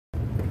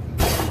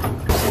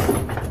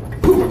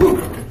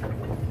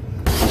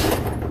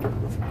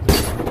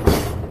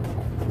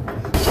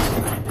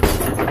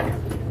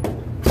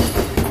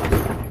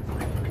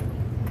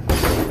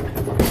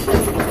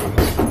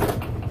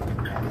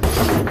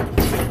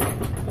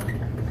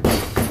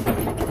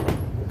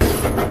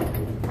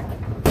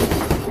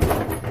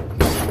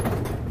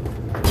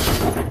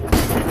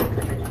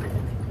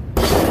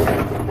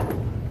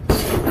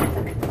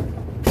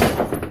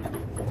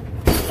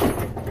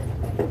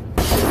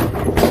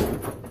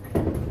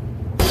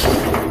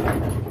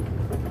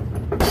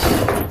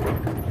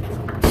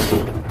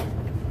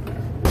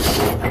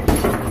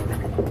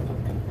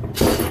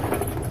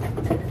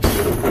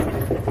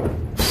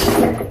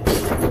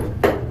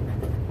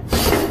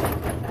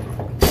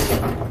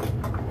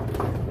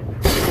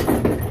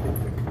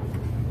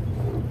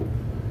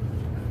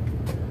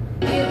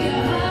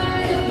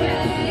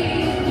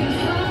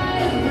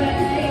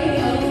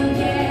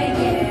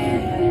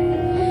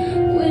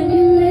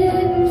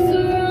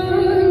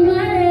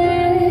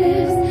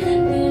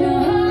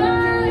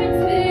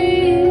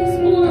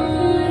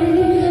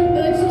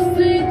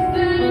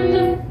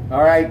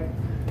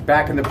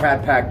in the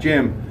Pratt Pack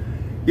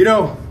gym. You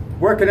know,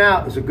 working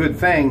out is a good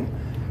thing,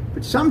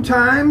 but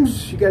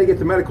sometimes you got to get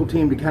the medical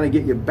team to kind of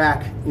get you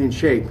back in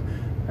shape.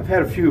 I've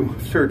had a few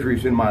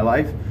surgeries in my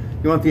life.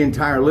 You want the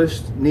entire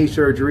list? Knee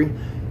surgery,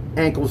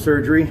 ankle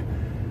surgery,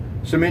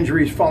 some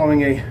injuries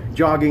following a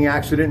jogging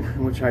accident,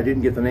 in which I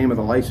didn't get the name of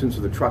the license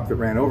of the truck that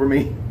ran over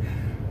me.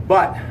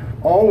 But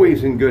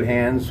always in good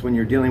hands when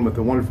you're dealing with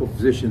the wonderful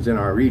physicians in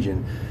our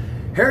region.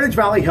 Heritage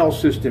Valley Health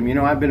System, you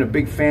know, I've been a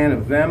big fan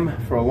of them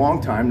for a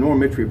long time. Norm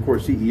Mitry, of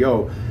course,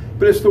 CEO.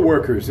 But it's the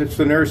workers, it's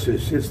the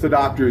nurses, it's the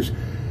doctors,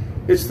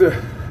 it's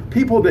the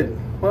people that,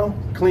 well,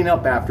 clean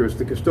up after us,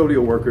 the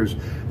custodial workers,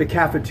 the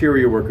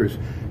cafeteria workers.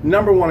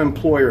 Number one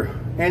employer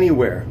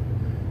anywhere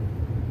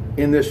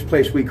in this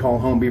place we call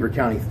home, Beaver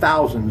County.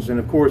 Thousands, and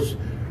of course,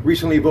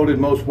 recently voted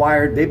most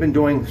wired. They've been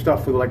doing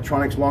stuff with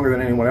electronics longer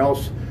than anyone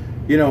else.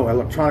 You know,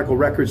 electronic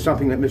records,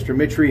 something that Mr.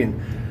 Mitry and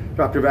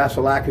Dr.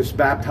 Vasilakis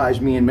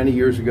baptized me in many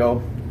years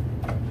ago.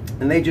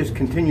 And they just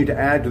continue to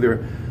add to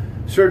their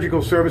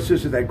surgical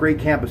services at that great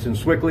campus in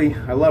Swickley.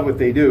 I love what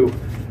they do.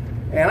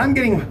 And I'm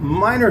getting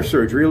minor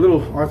surgery, a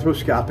little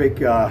arthroscopic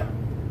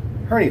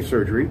hernia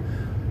surgery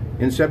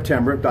in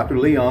September. Dr.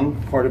 Lee Young,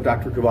 part of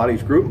Dr.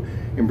 Cavati's group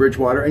in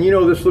Bridgewater. And you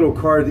know this little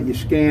card that you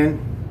scan?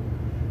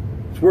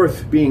 It's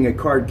worth being a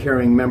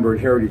card-carrying member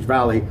at Heritage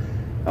Valley.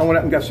 I went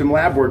up and got some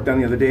lab work done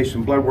the other day,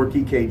 some blood work,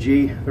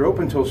 EKG. They're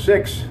open till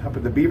 6 up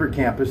at the Beaver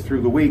campus through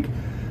the week,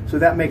 so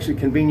that makes it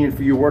convenient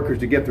for you workers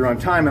to get there on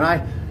time. And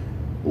I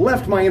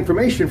left my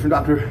information from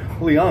Dr.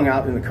 Leung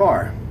out in the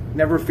car.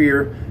 Never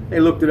fear, they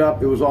looked it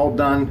up, it was all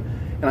done,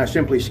 and I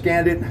simply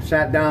scanned it,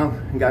 sat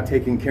down, and got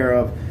taken care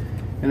of,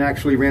 and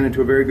actually ran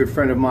into a very good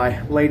friend of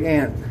my late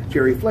aunt,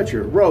 Jerry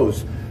Fletcher,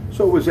 Rose.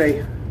 So it was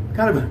a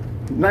kind of a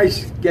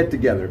nice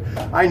get-together.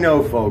 I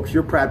know, folks,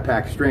 you're Pratt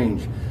Pack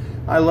strange.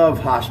 I love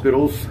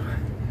hospitals.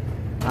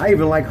 I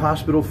even like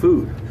hospital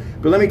food.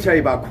 But let me tell you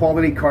about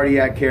quality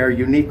cardiac care,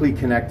 uniquely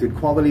connected,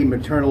 quality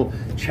maternal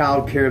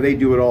child care. They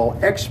do it all.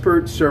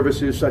 Expert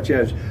services such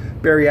as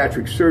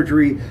bariatric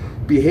surgery,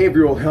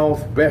 behavioral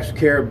health, breast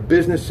care,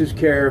 businesses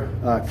care,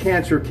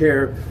 cancer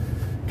care,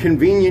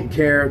 convenient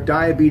care,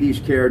 diabetes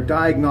care,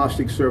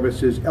 diagnostic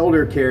services,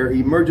 elder care,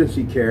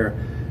 emergency care,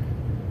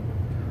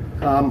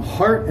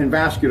 heart and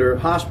vascular,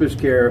 hospice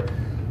care,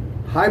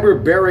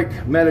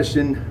 hyperbaric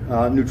medicine,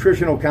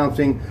 nutritional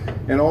counseling,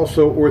 and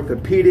also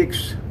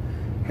orthopedics,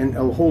 and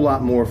a whole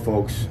lot more,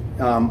 folks.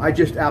 I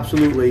just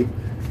absolutely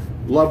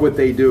love what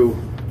they do,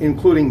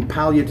 including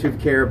palliative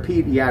care,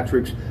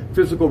 pediatrics,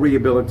 physical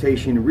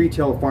rehabilitation,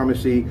 retail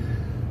pharmacy.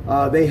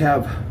 They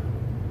have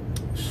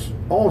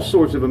all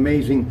sorts of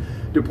amazing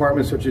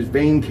departments such as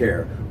vein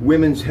care,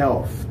 women's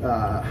health,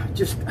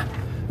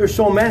 there's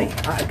so many.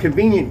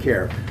 Convenient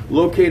care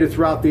located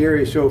throughout the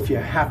area, so if you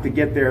have to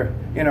get there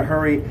in a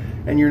hurry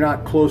and you're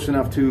not close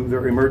enough to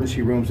their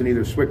emergency rooms in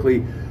either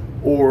Swickley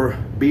or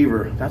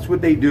Beaver, that's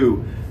what they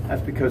do.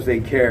 That's because they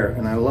care,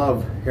 and I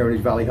love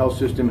Heritage Valley Health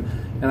System.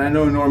 And I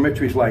know Norm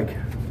Mitry's like,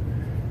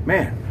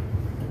 man,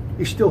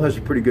 he still has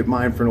a pretty good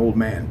mind for an old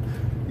man.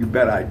 You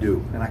bet I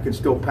do. And I can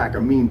still pack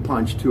a mean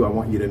punch too, I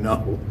want you to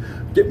know.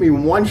 Get me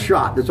one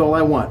shot, that's all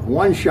I want,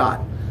 one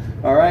shot.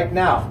 All right,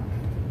 now,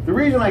 the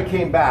reason I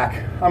came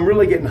back, I'm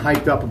really getting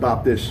hyped up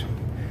about this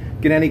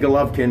Gennady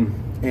Golovkin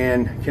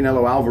and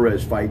Canelo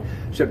Alvarez fight,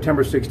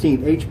 September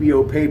 16th,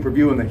 HBO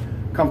pay-per-view in the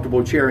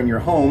comfortable chair in your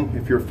home,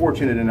 if you're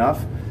fortunate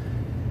enough.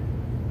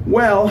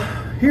 Well,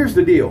 here's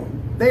the deal.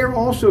 They are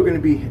also going to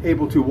be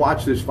able to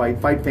watch this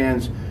fight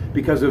fans,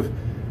 because of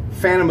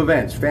Phantom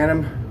Events,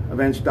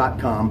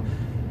 phantomevents.com.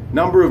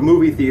 Number of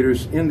movie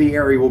theaters in the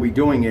area will be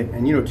doing it,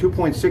 and you know,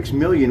 2.6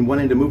 million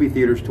went into movie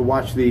theaters to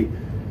watch the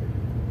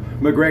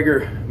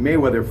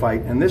McGregor-Mayweather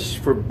fight, and this,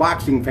 for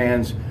boxing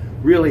fans,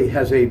 really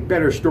has a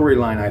better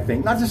storyline, I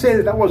think. Not to say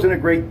that that wasn't a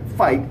great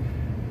fight,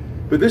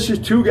 but this is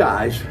two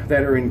guys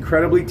that are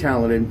incredibly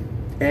talented,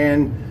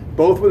 and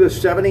both with a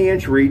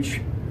 70-inch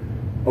reach,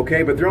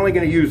 okay, but they're only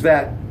going to use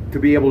that to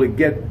be able to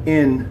get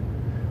in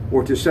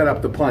or to set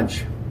up the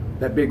punch,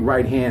 that big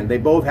right hand. They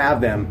both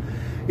have them.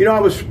 You know, I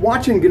was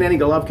watching Gennady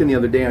Golovkin the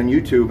other day on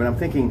YouTube, and I'm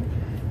thinking,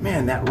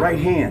 man, that right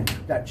hand,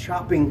 that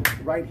chopping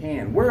right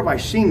hand, where have I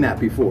seen that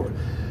before?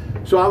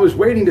 So I was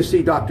waiting to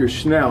see Dr.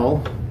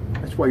 Snell,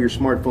 that's why your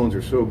smartphones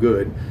are so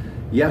good,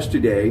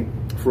 yesterday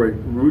for a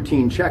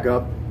routine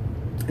checkup,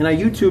 and I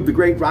YouTubed the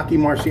great Rocky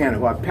Marciano,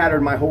 who I've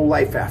patterned my whole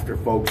life after,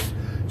 folks.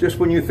 Just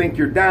when you think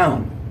you're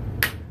down,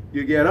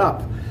 you get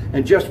up.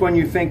 And just when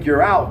you think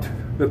you're out,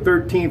 the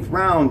 13th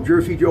round,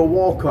 Jersey Joe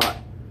Walcott,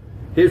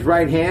 his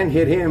right hand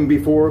hit him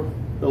before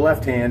the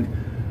left hand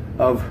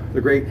of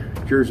the great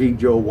Jersey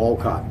Joe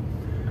Walcott.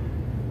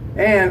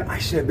 And I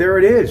said, there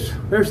it is.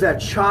 There's that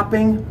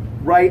chopping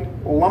right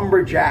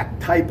lumberjack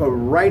type of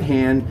right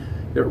hand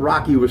that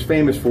Rocky was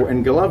famous for.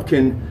 And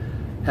Golovkin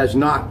has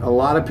knocked a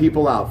lot of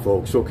people out,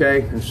 folks,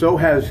 okay? And so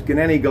has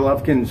Gennady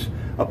Golovkin's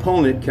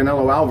opponent,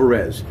 Canelo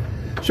Alvarez.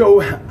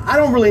 So I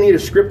don't really need a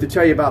script to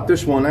tell you about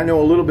this one. I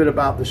know a little bit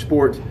about the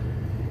sport.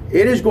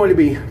 It is going to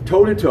be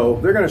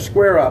toe-to-toe. They're going to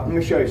square up. Let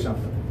me show you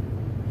something.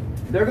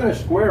 They're going to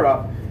square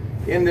up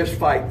in this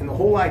fight. And the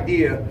whole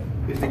idea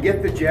is to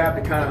get the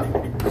jab to kind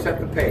of set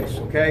the pace,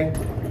 okay?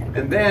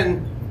 And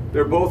then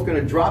they're both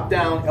going to drop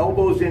down,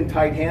 elbows in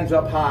tight, hands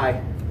up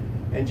high,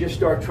 and just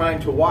start trying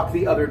to walk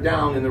the other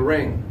down in the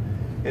ring.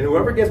 And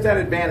whoever gets that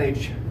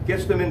advantage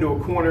gets them into a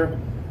corner,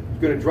 is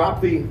going to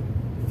drop the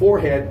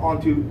forehead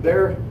onto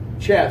their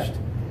chest,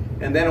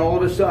 and then all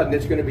of a sudden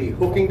it's going to be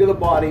hooking to the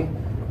body,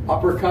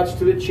 uppercuts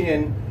to the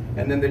chin,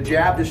 and then the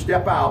jab to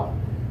step out,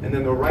 and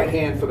then the right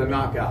hand for the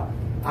knockout.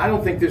 I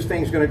don't think this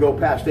thing's going to go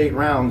past 8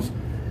 rounds.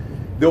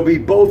 They'll be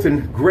both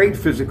in great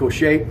physical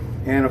shape,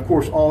 and of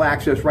course All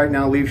Access right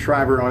now, Liev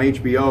Schreiber on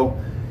HBO,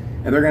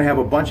 and they're going to have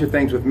a bunch of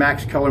things with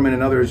Max Kellerman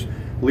and others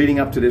leading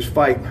up to this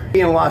fight.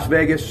 In Las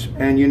Vegas,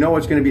 and you know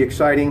it's going to be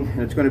exciting,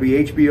 and it's going to be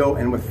HBO,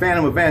 and with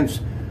Phantom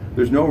Events,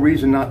 there's no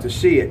reason not to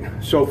see it.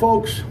 So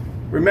folks,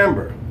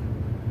 remember,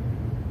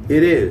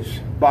 it is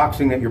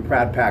boxing that your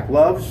Pratte Pack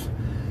loves.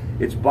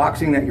 It's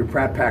boxing that your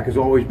Pratte Pack has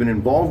always been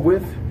involved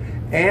with,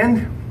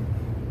 and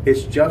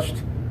it's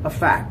just a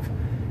fact.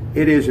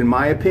 It is, in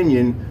my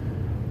opinion,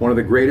 one of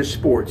the greatest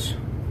sports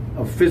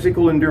of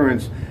physical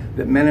endurance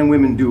that men and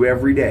women do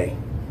every day.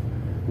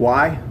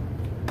 Why?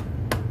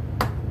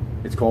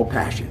 It's called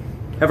passion.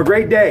 Have a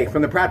great day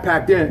from the Pratte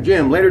Pack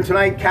Gym. Later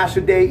tonight,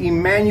 Casa de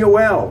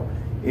Emmanuel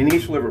in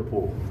East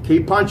Liverpool.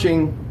 Keep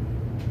punching.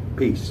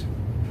 Peace.